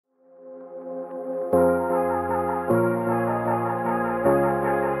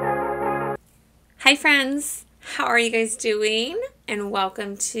Hi friends, how are you guys doing? And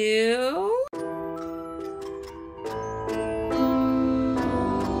welcome to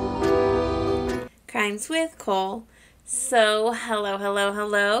Crimes with Cole. So,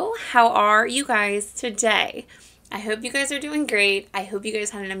 hello. How are you guys today? I hope you guys are doing great. I hope you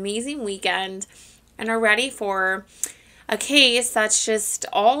guys had an amazing weekend and are ready for a case that's just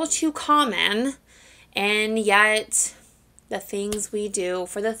all too common, and yet the things we do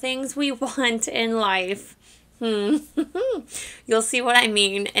for the things we want in life. You'll see what I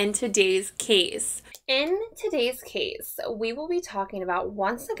mean in today's case. In today's case, we will be talking about,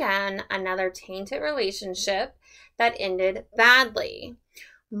 once again, another tainted relationship that ended badly.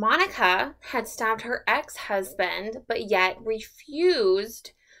 Monica had stabbed her ex-husband, but yet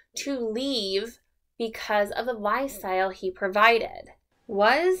refused to leave because of the lifestyle he provided.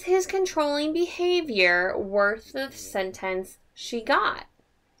 Was his controlling behavior worth the sentence she got?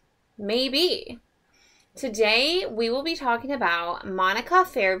 Maybe. Today, we will be talking about Monica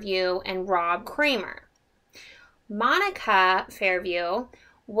Fairview and Rob Krammer. Monica Fairview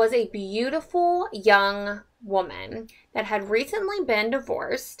was a beautiful young woman that had recently been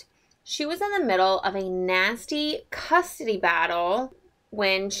divorced. She was in the middle of a nasty custody battle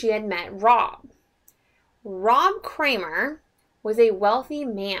when she had met Rob. Rob Krammer was a wealthy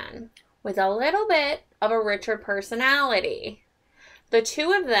man with a little bit of a richer personality. The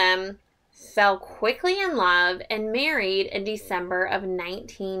two of them fell quickly in love and married in December of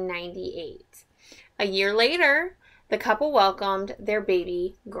 1998. A year later, the couple welcomed their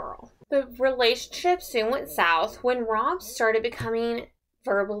baby girl. The relationship soon went south when Rob started becoming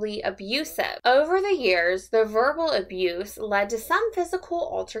verbally abusive. Over the years, the verbal abuse led to some physical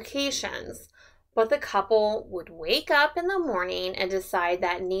altercations. But the couple would wake up in the morning and decide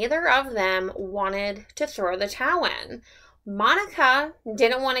that neither of them wanted to throw the towel in. Monica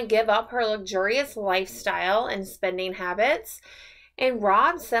didn't want to give up her luxurious lifestyle and spending habits, and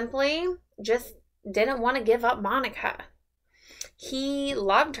Rob simply just didn't want to give up Monica. He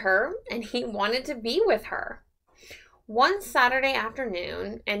loved her and he wanted to be with her. One Saturday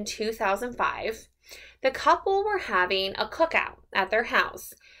afternoon in 2005, the couple were having a cookout at their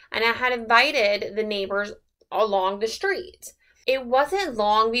house, and I had invited the neighbors along the street. It wasn't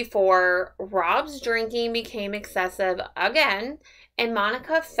long before Rob's drinking became excessive again, and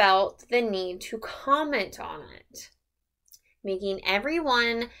Monica felt the need to comment on it, making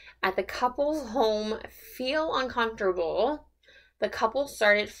everyone at the couple's home feel uncomfortable. The couple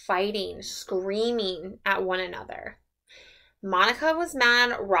started fighting, screaming at one another. Monica was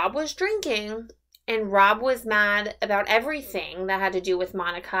mad Rob was drinking, and Rob was mad about everything that had to do with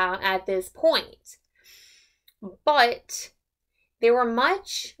Monica at this point. But there were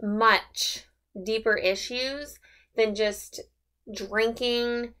much deeper issues than just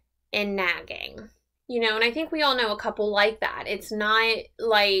drinking and nagging. You know, and I think we all know a couple like that. It's not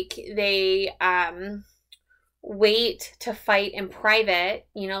like they wait to fight in private,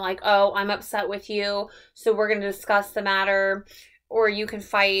 you know, like, oh, I'm upset with you, so we're going to discuss the matter, or you can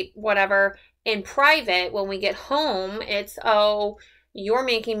fight, whatever. In private, when we get home, it's, oh, you're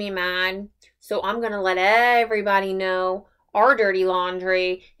making me mad, so I'm going to let everybody know our dirty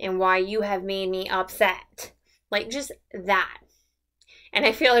laundry and why you have made me upset. Like, just that. And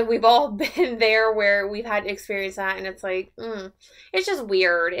I feel like we've all been there where we've had to experience that, and it's like, it's just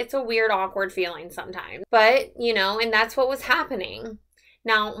weird. It's a weird, awkward feeling sometimes. But, you know, and that's what was happening.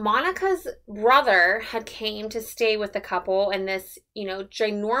 Now, Monica's brother had came to stay with the couple in this, you know,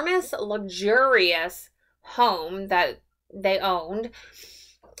 ginormous, luxurious home that they owned.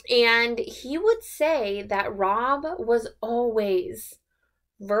 And he would say that Rob was always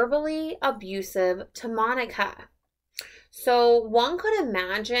verbally abusive to Monica. So one could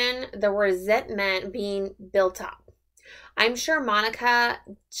imagine the resentment being built up. I'm sure Monica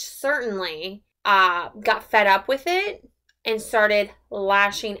certainly got fed up with it and started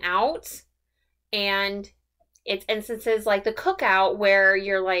lashing out. And it's instances like the cookout where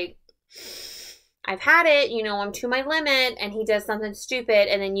you're like, I've had it, you know, I'm to my limit, and he does something stupid,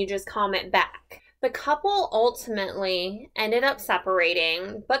 and then you just comment back. The couple ultimately ended up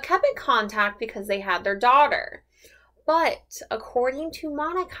separating, but kept in contact because they had their daughter. But according to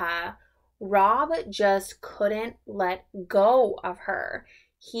Monica, Rob just couldn't let go of her.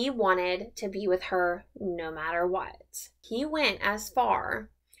 He wanted to be with her no matter what. He went as far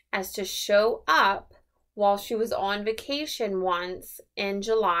as to show up while she was on vacation once in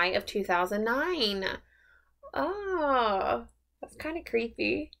July of 2009. Oh, that's kind of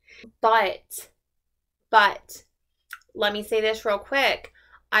creepy. But, let me say this real quick.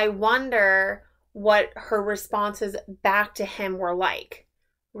 I wonder what her responses back to him were like,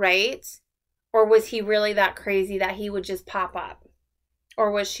 right? Or was he really that crazy that he would just pop up?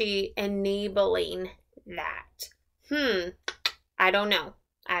 Or was she enabling that? I don't know.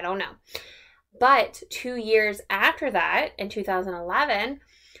 But 2 years after that, in 2011,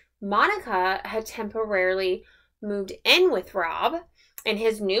 Monica had temporarily moved in with Rob in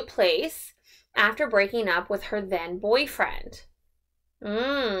his new place after breaking up with her then boyfriend.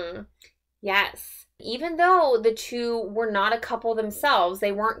 Yes. Even though the two were not a couple themselves,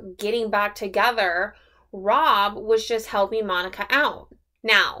 they weren't getting back together, Rob was just helping Monica out.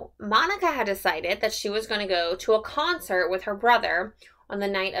 Now, Monica had decided that she was going to go to a concert with her brother on the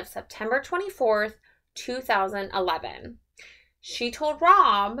night of September 24th, 2011. She told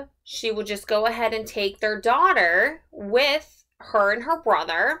Rob she would just go ahead and take their daughter with her and her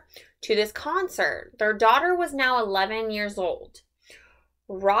brother to this concert. Their daughter was now 11 years old.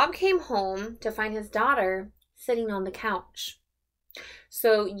 Rob came home to find his daughter sitting on the couch.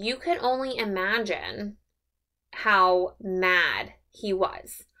 So you could only imagine how mad he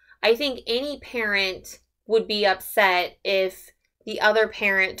was. I think any parent would be upset if the other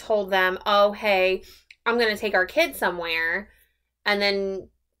parent told them, oh, hey, I'm going to take our kid somewhere, and then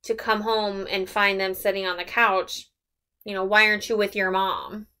to come home and find them sitting on the couch, why aren't you with your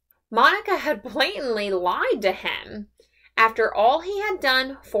mom? Monica had blatantly lied to him after all he had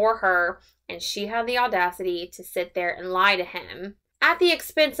done for her, and she had the audacity to sit there and lie to him at the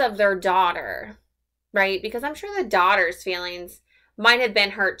expense of their daughter, right? Because I'm sure the daughter's feelings might have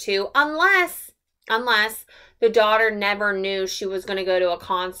been hurt too, unless the daughter never knew she was going to go to a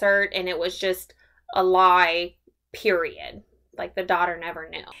concert and it was just a lie, period. Like the daughter never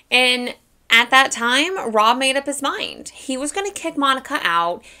knew. And at that time, Rob made up his mind. He was going to kick Monica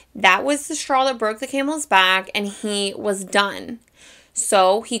out. That was the straw that broke the camel's back, and he was done.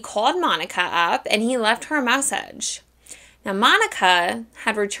 So he called Monica up and he left her a message. Now, Monica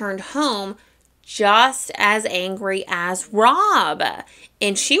had returned home just as angry as Rob,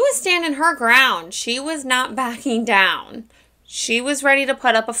 and she was standing her ground. She was not backing down. She was ready to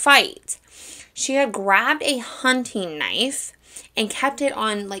put up a fight. She had grabbed a hunting knife and kept it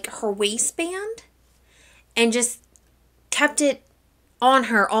on her waistband and just kept it on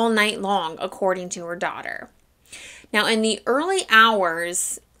her all night long, according to her daughter. Now, in the early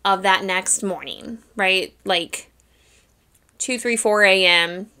hours of that next morning, right, 2, 3, 4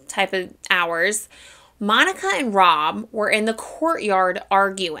 a.m. type of hours, Monica and Rob were in the courtyard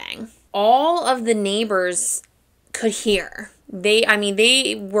arguing. All of the neighbors could hear.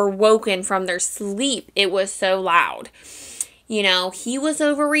 They were woken from their sleep. It was so loud. He was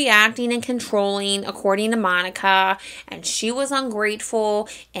overreacting and controlling, according to Monica, and she was ungrateful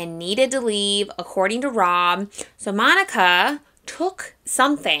and needed to leave, according to Rob. So Monica took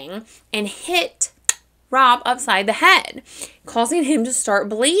something and hit Rob upside the head, causing him to start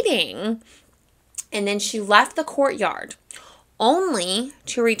bleeding. And then she left the courtyard, only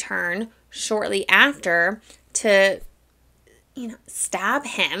to return shortly after to, stab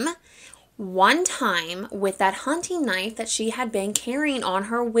him one time with that hunting knife that she had been carrying on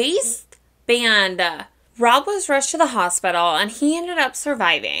her waistband. Rob was rushed to the hospital and he ended up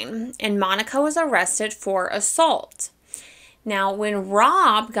surviving, and Monica was arrested for assault. Now, when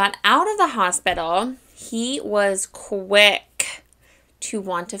Rob got out of the hospital, he was quick to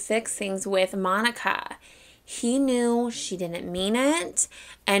want to fix things with Monica. He knew she didn't mean it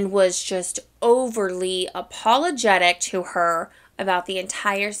and was just overly apologetic to her about the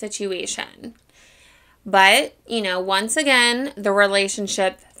entire situation. But, once again, the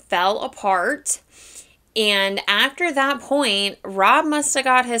relationship fell apart. And after that point, Rob must have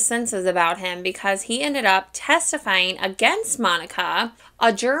got his senses about him, because he ended up testifying against Monica.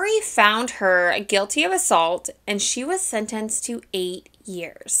 A jury found her guilty of assault, and she was sentenced to 8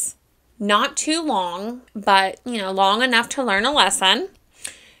 years. Not too long, but, long enough to learn a lesson.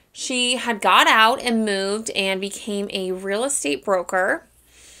 She had got out and moved and became a real estate broker.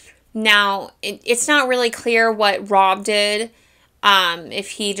 Now, it's not really clear what Rob did, if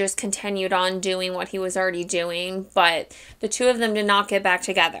he just continued on doing what he was already doing, but the two of them did not get back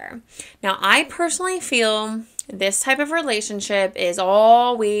together. Now, I personally feel this type of relationship is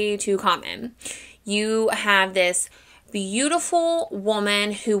all way too common. You have this beautiful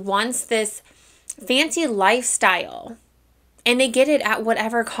woman who wants this fancy lifestyle, and they get it at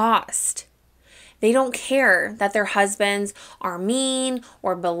whatever cost. They don't care that their husbands are mean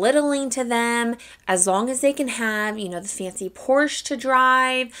or belittling to them, as long as they can have, the fancy Porsche to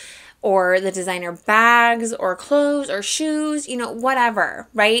drive, or the designer bags or clothes or shoes, whatever,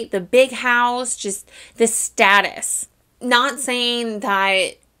 right? The big house, just the status. Not saying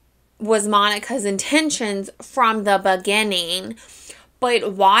that was Monica's intentions from the beginning,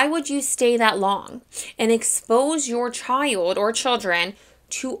 But why would you stay that long and expose your child or children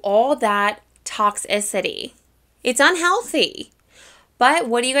to all that toxicity? It's unhealthy. But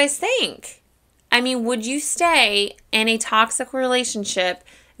what do you guys think? I mean, would you stay in a toxic relationship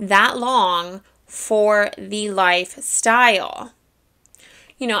that long for the lifestyle?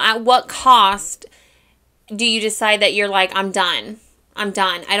 You know, at what cost do you decide that you're like, I'm done. I'm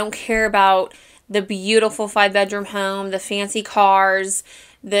done. I don't care about the beautiful 5-bedroom home, the fancy cars,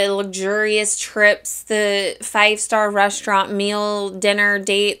 the luxurious trips, the 5-star restaurant meal, dinner,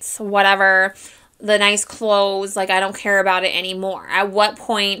 dates, whatever, the nice clothes. Like, I don't care about it anymore. At what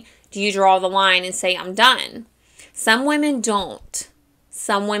point do you draw the line and say, I'm done? Some women don't.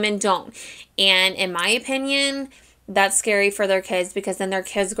 Some women don't. And in my opinion, that's scary for their kids, because then their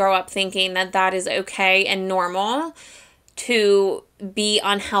kids grow up thinking that that is okay and normal to be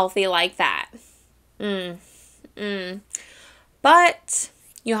unhealthy like that. But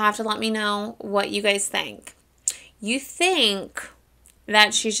you'll have to let me know what you guys think. You think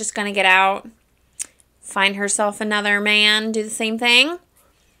that she's just going to get out, find herself another man, do the same thing?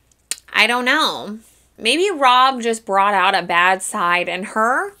 I don't know. Maybe Rob just brought out a bad side in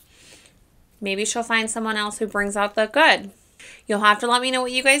her. Maybe she'll find someone else who brings out the good. You'll have to let me know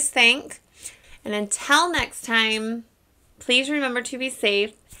what you guys think. And until next time, please remember to be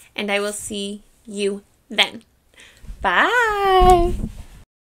safe, and I will see you then. Bye.